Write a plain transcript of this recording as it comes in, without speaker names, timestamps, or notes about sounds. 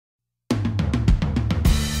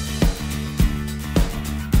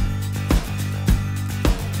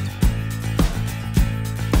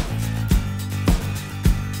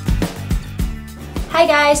Hi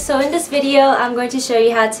guys, so in this video I'm going to show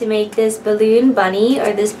you how to make this balloon bunny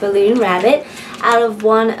or this balloon rabbit out of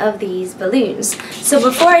one of these balloons. So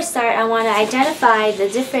before I start, I want to identify the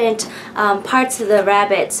different parts of the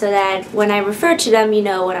rabbit so that when I refer to them you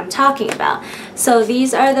know what I'm talking about. So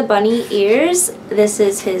these are the bunny ears, this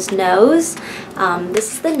is his nose,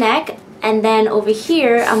 this is the neck, and then over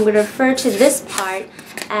here I'm going to refer to this part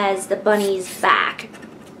as the bunny's back.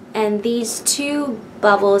 And these two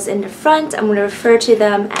bubbles in the front, I'm going to refer to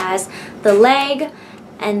them as the leg,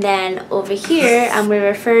 and then over here I'm going to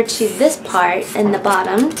refer to this part in the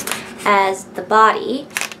bottom as the body,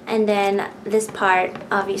 and then this part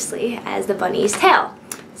obviously as the bunny's tail.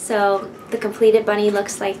 So the completed bunny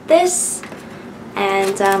looks like this,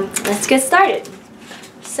 and let's get started.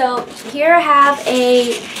 So here I have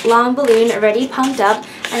a long balloon already pumped up,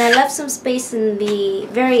 and I left some space in the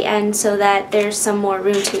very end so that there's some more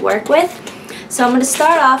room to work with. So I'm going to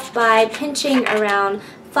start off by pinching around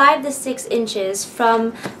 5 to 6 inches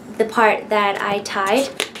from the part that I tied.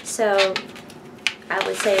 So I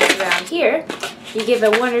would say it's around here. You give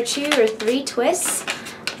it 1 or 2 or 3 twists,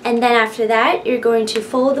 and then after that you're going to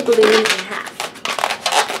fold the balloon in half.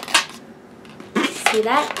 See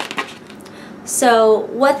that? So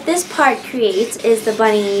what this part creates is the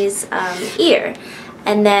bunny's ear,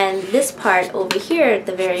 and then this part over here at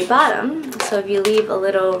the very bottom, so if you leave a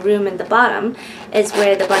little room in the bottom, is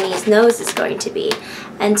where the bunny's nose is going to be.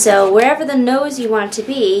 And so wherever the nose you want to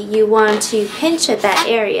be, you want to pinch at that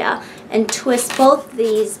area and twist both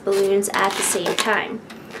these balloons at the same time.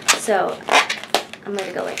 So I'm going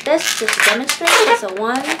to go like this just to demonstrate. So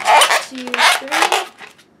 1, 2, 3.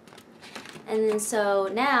 And then so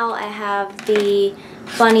now I have the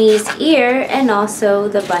bunny's ear and also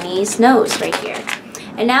the bunny's nose right here.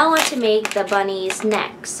 And now I want to make the bunny's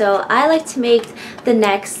neck. So I like to make the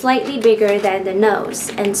neck slightly bigger than the nose.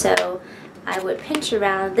 And so I would pinch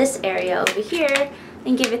around this area over here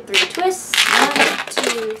and give it 3 twists. 1,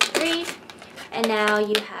 2, 3. And now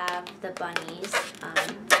you have the bunny's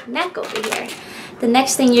neck over here. The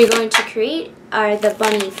next thing you're going to create are the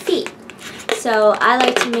bunny feet. So I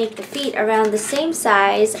like to make the feet around the same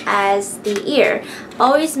size as the ear.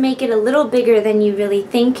 Always make it a little bigger than you really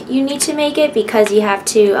think you need to make it, because you have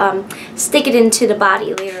to stick it into the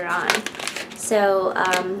body later on. So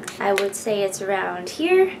I would say it's around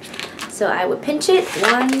here. So I would pinch it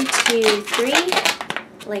 1, 2, 3,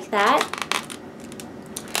 like that.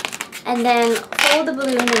 And then fold the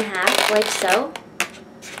balloon in half like so.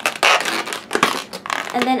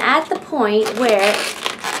 And then at the point where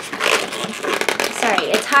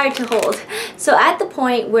it's hard to hold. So at the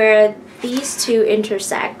point where these two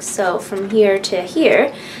intersect, so from here to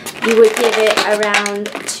here, you would give it around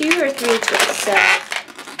 2 or 3 twists. So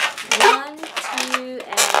 1, 2,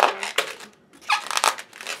 and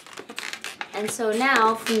 3. And so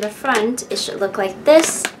now from the front it should look like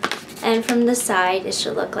this, and from the side it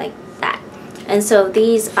should look like that. And so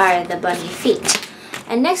these are the bunny feet.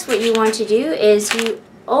 And next what you want to do is you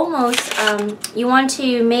want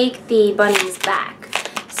to make the bunny's back.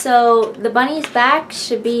 So the bunny's back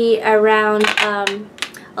should be around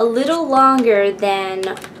a little longer than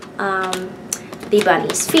the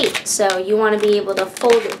bunny's feet. So you want to be able to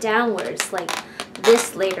fold it downwards like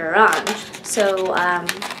this later on. So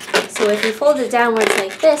if you fold it downwards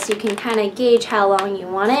like this, you can kind of gauge how long you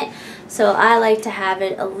want it. So I like to have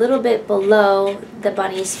it a little bit below the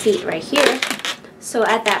bunny's feet right here. So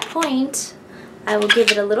at that point, I will give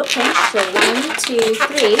it a little pinch, so 1, 2,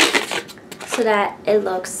 3, so that it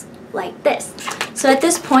looks like this. So at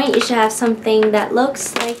this point, you should have something that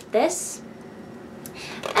looks like this.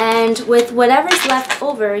 And with whatever's left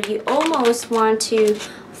over, you almost want to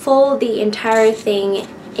fold the entire thing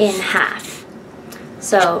in half.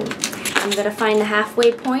 So I'm going to find the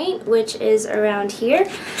halfway point, which is around here,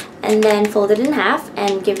 and then fold it in half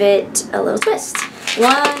and give it a little twist.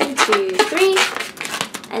 1, 2, 3.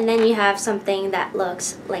 And then you have something that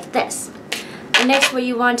looks like this. And next what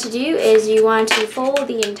you want to do is you want to fold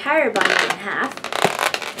the entire bunny in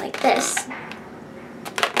half, like this,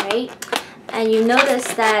 right? And you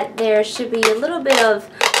notice that there should be a little bit of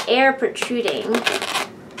air protruding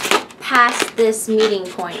past this meeting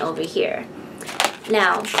point over here.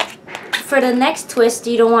 Now, for the next twist,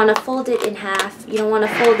 you don't want to fold it in half. You don't want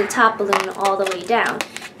to fold the top balloon all the way down.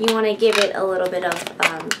 You want to give it a little bit of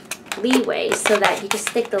leeway so that you can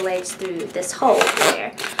stick the legs through this hole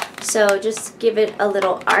there. So just give it a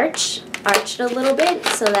little arch it a little bit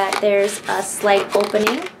so that there's a slight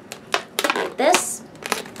opening like this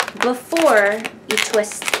before you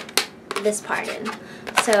twist this part in.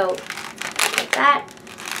 So like that.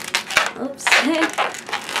 Oops.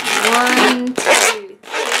 1, 2, 3.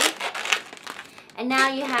 And now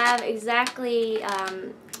you have exactly,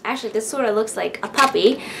 actually this sort of looks like a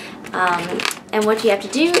puppy. And what you have to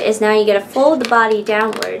do is now you got to fold the body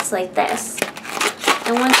downwards like this.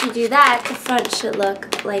 And once you do that, the front should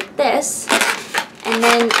look like this. And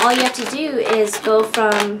then all you have to do is go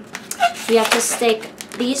from, you have to stick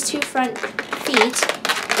these two front feet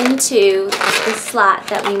into the slot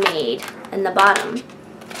that we made in the bottom.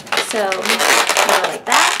 So go like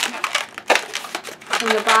that. From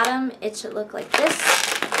the bottom, it should look like this.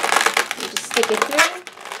 You just stick it through.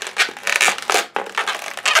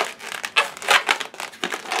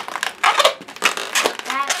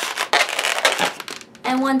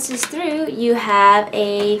 And once it's through, you have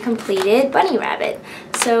a completed bunny rabbit.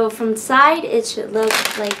 So from the side, it should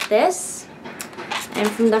look like this. And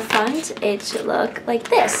from the front, it should look like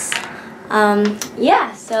this.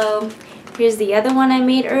 Yeah, so here's the other one I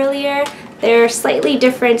made earlier. They're slightly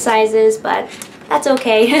different sizes, but that's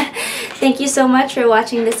okay. Thank you so much for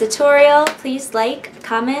watching this tutorial. Please like,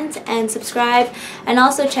 comment, and subscribe. And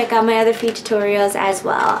also check out my other free tutorials as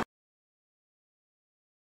well.